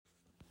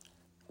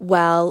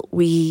Well,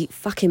 we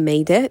fucking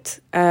made it.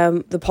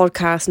 The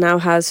podcast now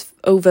has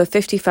over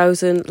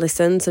 50,000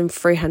 listens and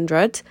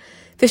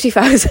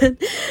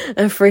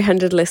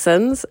 50,300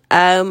 listens.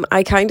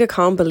 I kind of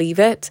can't believe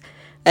it.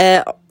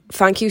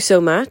 Thank you so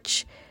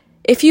much.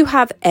 If you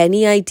have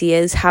any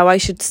ideas how I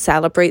should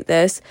celebrate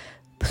this,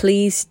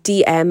 please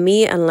DM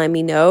me and let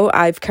me know.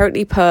 I've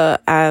currently put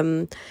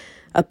a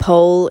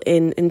poll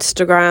in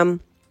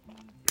Instagram.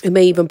 I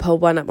may even pull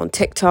one up on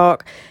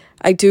TikTok.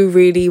 I do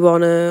really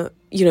want to,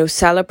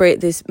 celebrate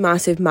this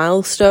massive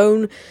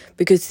milestone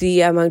because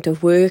the amount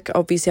of work,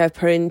 obviously, I've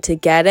put in to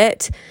get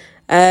it.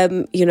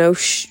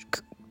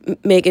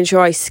 Making sure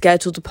I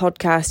scheduled a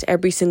podcast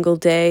every single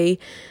day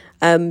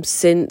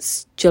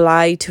since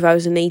July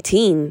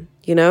 2018.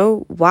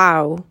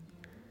 Wow.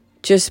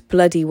 Just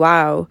bloody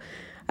wow.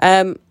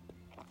 I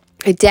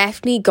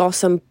definitely got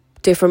some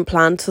different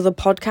plans for the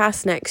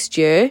podcast next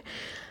year.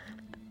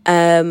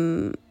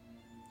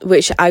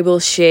 Which I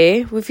will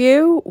share with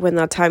you when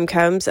that time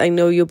comes. I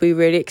know you'll be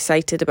really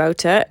excited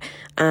about it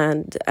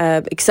and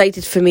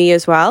excited for me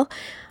as well.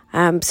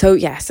 So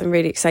yes, I'm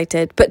really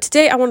excited. But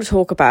today I want to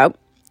talk about,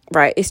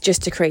 it's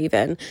just a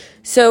craving.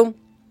 So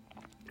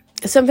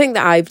something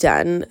that I've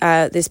done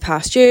this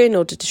past year in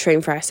order to train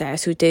for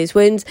SS with Days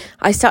Wins,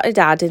 I started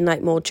adding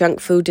more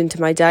junk food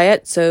into my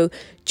diet. So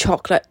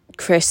chocolate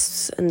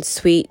crisps and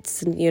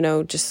sweets and,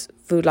 just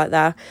food like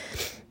that.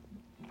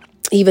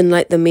 Even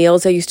the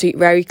meals I used to eat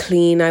very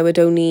clean. I would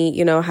only,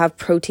 have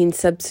protein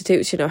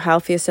substitutes,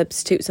 healthier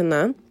substitutes and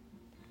that.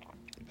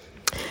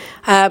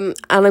 And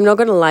I'm not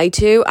going to lie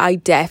to you, I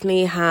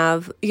definitely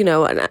have,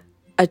 a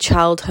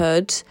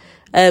childhood,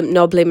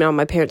 not blaming it on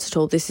my parents at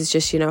all. This is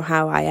just,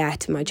 how I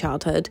ate in my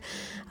childhood,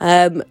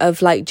 of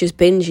just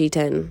binge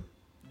eating.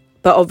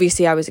 But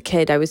obviously I was a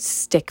kid, I was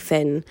stick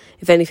thin.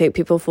 If anything,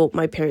 people thought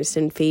my parents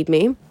didn't feed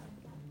me.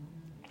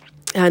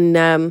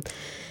 And,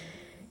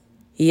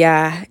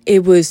 yeah,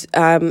 it was,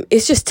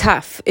 it's just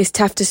tough. It's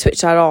tough to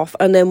switch that off.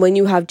 And then when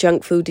you have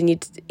junk food and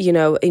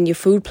in your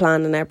food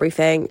plan and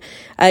everything,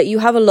 you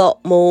have a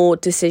lot more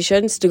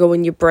decisions to go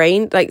in your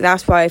brain.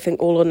 That's why I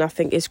think All or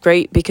Nothing is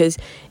great, because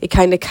it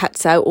kind of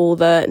cuts out all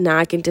the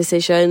nagging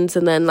decisions.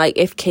 And then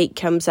if cake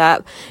comes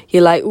up,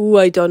 you're like, oh,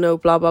 I don't know,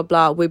 blah, blah,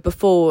 blah. Where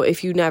before,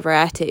 if you never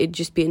ate it, it'd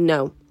just be a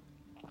no.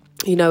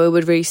 It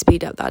would really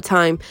speed up that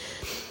time.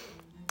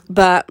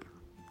 But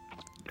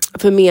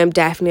for me, I'm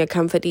definitely a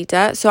comfort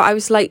eater. So I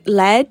was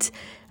led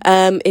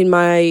in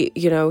my,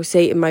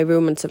 say in my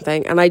room and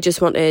something, and I just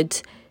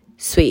wanted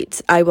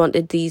sweets. I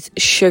wanted these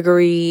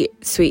sugary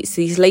sweets,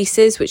 these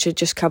laces, which are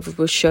just covered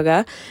with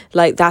sugar.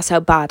 That's how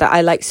bad I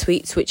like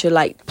sweets, which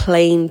are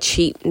plain,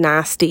 cheap,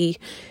 nasty,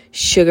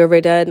 sugar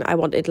ridden. I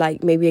wanted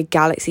maybe a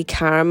Galaxy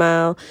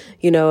caramel,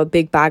 a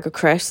big bag of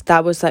crisps.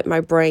 That was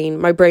my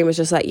brain was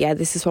just yeah,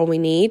 this is what we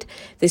need,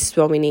 this is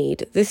what we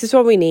need, this is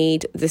what we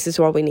need, this is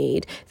what we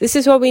need, this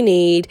is what we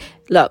need.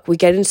 Look, we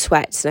get in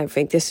sweats and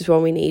everything, this is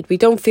what we need. We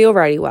don't feel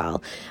very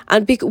well,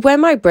 and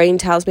when my brain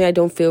tells me I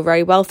don't feel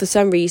very well, for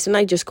some reason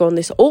I just go on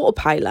this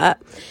autopilot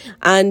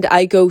and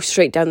I go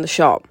straight down the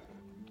shop.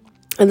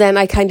 And then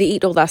I kind of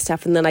eat all that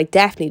stuff, and then I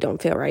definitely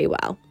don't feel very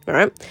well,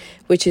 right?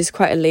 Which is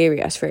quite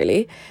hilarious,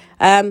 really.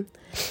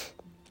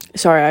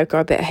 Sorry, I've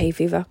got a bit of hay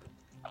fever.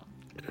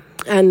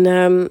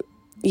 And,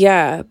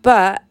 yeah,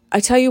 but I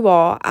tell you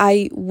what,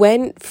 I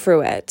went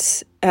through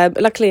it.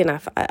 Luckily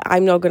enough,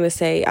 I'm not going to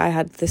say I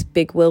had this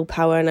big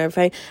willpower and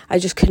everything. I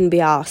just couldn't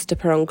be asked to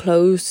put on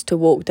clothes to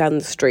walk down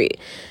the street.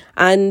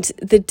 And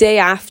the day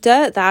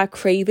after, that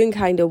craving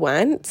kind of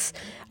went.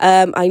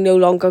 I no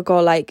longer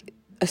got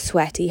a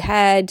sweaty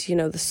head,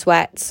 the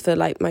sweats for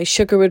my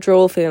sugar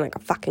withdrawal, feeling like a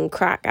fucking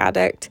crack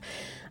addict.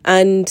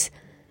 And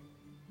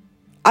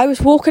I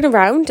was walking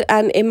around,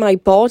 and in my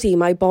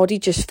body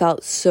just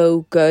felt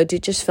so good.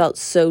 It just felt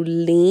so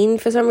lean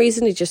for some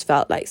reason. It just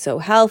felt so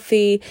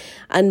healthy,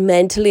 and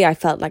mentally I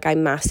felt like I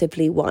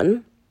massively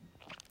won.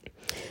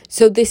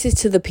 So this is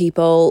to the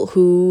people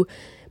who,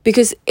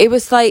 because it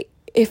was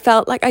it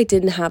felt like I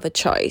didn't have a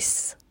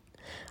choice.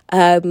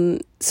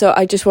 So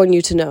I just want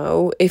you to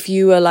know, if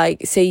you are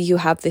say you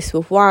have this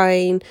with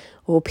wine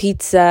or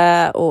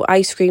pizza or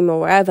ice cream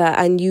or whatever,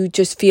 and you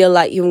just feel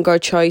like you haven't got a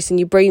choice and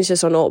your brain's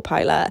just on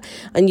autopilot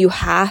and you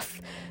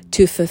have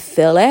to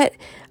fulfill it.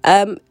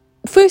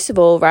 First of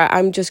all,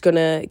 I'm just going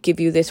to give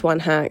you this one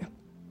hack.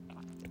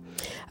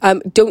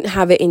 Don't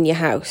have it in your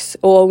house,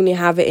 or only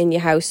have it in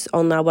your house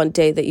on that one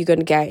day that you're going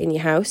to get it in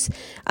your house.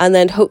 And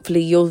then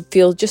hopefully you'll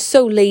feel just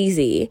so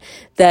lazy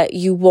that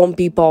you won't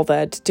be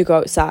bothered to go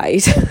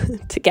outside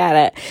to get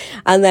it.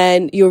 And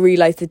then you'll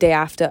realize the day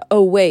after,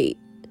 oh wait,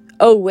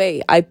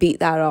 I beat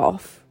that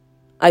off.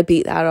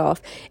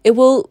 It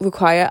will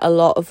require a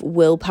lot of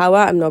willpower.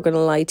 I'm not going to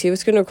lie to you.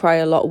 It's going to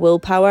require a lot of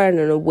willpower and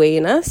an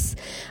awareness.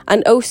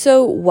 And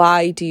also,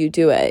 why do you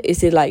do it?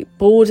 Is it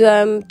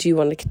boredom? Do you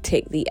want to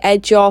take the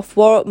edge off?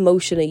 What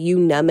emotion are you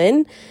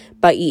numbing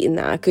by eating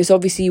that? Because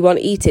obviously you want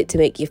to eat it to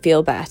make you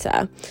feel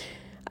better.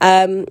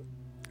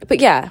 But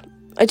yeah,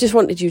 I just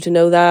wanted you to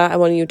know that. I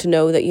wanted you to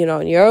know that you're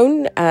not on your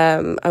own.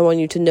 I want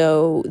you to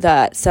know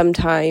that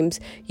sometimes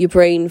your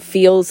brain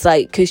feels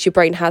like, because your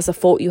brain has a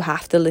thought, you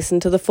have to listen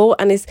to the thought,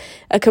 and it's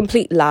a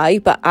complete lie.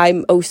 But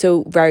I'm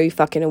also very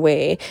fucking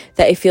aware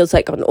that it feels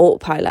like on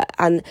autopilot,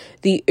 and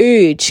the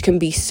urge can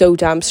be so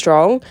damn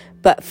strong.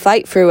 But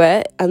fight through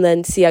it and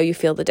then see how you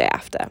feel the day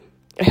after.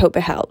 I hope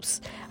it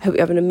helps. I hope you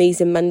have an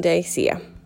amazing Monday. See ya.